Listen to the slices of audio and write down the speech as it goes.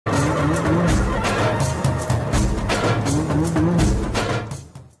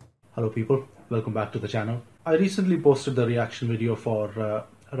people, welcome back to the channel. I recently posted the reaction video for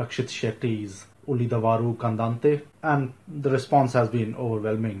Rakshit Shetty's Ulidavaru Kandante and the response has been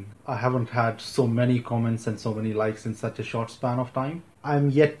overwhelming. I haven't had so many comments and so many likes in such a short span of time. I'm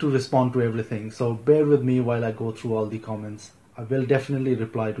yet to respond to everything, so bear with me while I go through all the comments. I will definitely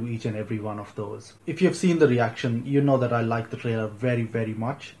reply to each and every one of those. If you've seen the reaction, you know that I like the trailer very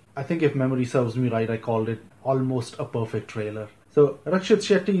much. I think if memory serves me right, I called it almost a perfect trailer. So Rakshit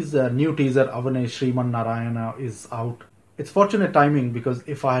Shetty's new teaser Avane Srimannarayana is out. It's fortunate timing because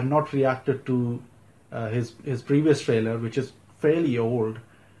if I had not reacted to his previous trailer, which is fairly old,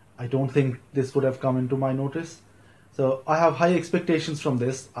 I don't think this would have come into my notice. So I have high expectations from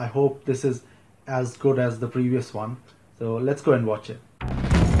this. I hope this is as good as the previous one. So let's go and watch it.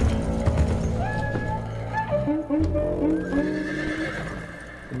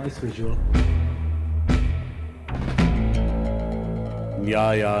 A nice visual.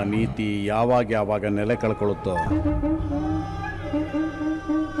 ನ್ಯಾಯ ನೀತಿ ಯಾವಾಗ ನೆಲೆ ಕಳ್ಕೊಳ್ಳುತ್ತೋ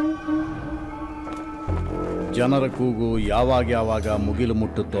ಜನರ ಕೂಗು ಯಾವಾಗ ಮುಗಿಲು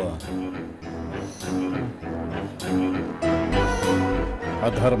ಮುಟ್ಟುತ್ತೋ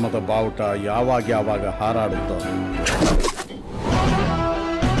ಅಧರ್ಮದ ಬಾವುಟ ಯಾವಾಗ ಹಾರಾಡುತ್ತೋ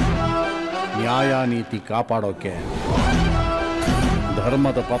ನ್ಯಾಯ ನೀತಿ ಕಾಪಾಡೋಕೆ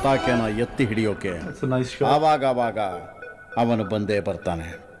ಧರ್ಮದ ಪತಾಕೆನ ಎತ್ತಿ ಹಿಡಿಯೋಕೆ ಆವಾಗ ಅವನು ಬಂದೇ ಬರ್ತಾನೆ.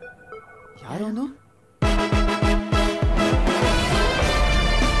 ಯಾರವನು?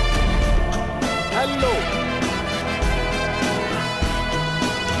 Hello,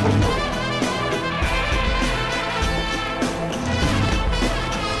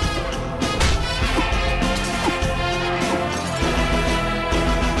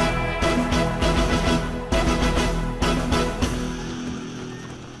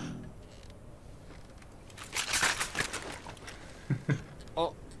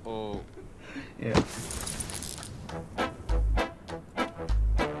 Yeah.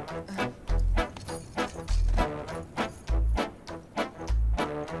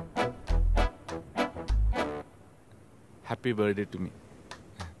 happy birthday to me.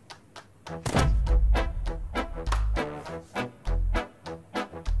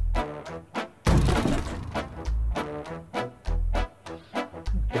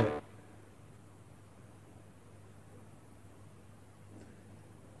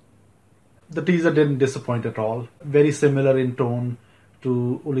 The teaser didn't disappoint at all. Very similar in tone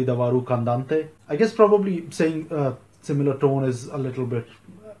to Ulidavaru Kandante. I guess probably saying similar tone is a little bit...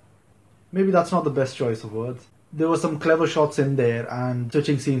 maybe that's not the best choice of words. There were some clever shots in there and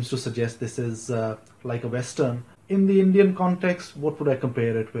switching seems to suggest this is like a Western. In the Indian context, what would I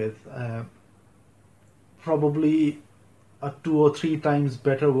compare it with? Probably a 2 or 3 times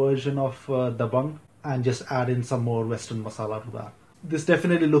better version of Dabang and just add in some more Western masala to that. This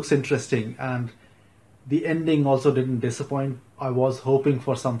definitely looks interesting and the ending also didn't disappoint. I was hoping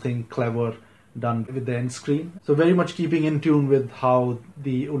for something clever done with the end screen. So very much keeping in tune with how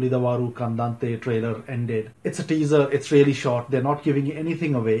the Ulidavaru Kandante trailer ended. It's a teaser, it's really short, they're not giving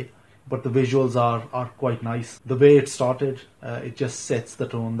anything away, but the visuals are quite nice. The way it started, it just sets the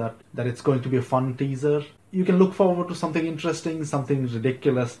tone that it's going to be a fun teaser. You can look forward to something interesting, something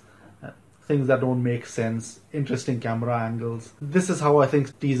ridiculous, things that don't make sense, interesting camera angles. This is how I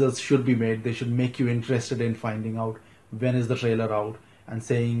think teasers should be made. They should make you interested in finding out when is the trailer out and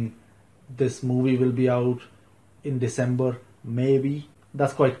saying this movie will be out in December, maybe.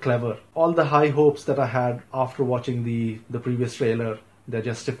 That's quite clever. All the high hopes that I had after watching the previous trailer, they're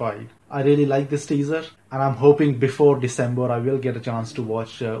justified. I really like this teaser and I'm hoping before December I will get a chance to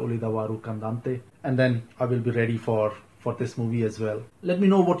watch Ulidavaru Kandante and then I will be ready for this movie as well. Let me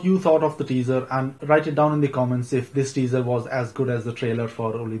know what you thought of the teaser and write it down in the comments if this teaser was as good as the trailer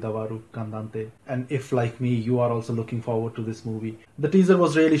for Ulidavaru Kandante and if, like me, you are also looking forward to this movie. The teaser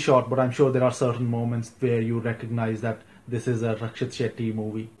was really short, but I'm sure there are certain moments where you recognize that this is a Rakshit Shetty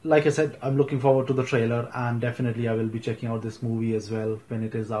movie. Like I said, I'm looking forward to the trailer and definitely I will be checking out this movie as well when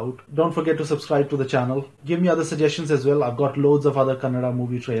it is out. Don't forget to subscribe to the channel. Give me other suggestions as well. I've got loads of other Kannada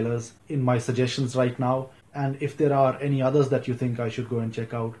movie trailers in my suggestions right now. And if there are any others that you think I should go and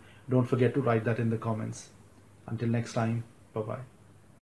check out, don't forget to write that in the comments. Until next time, bye-bye.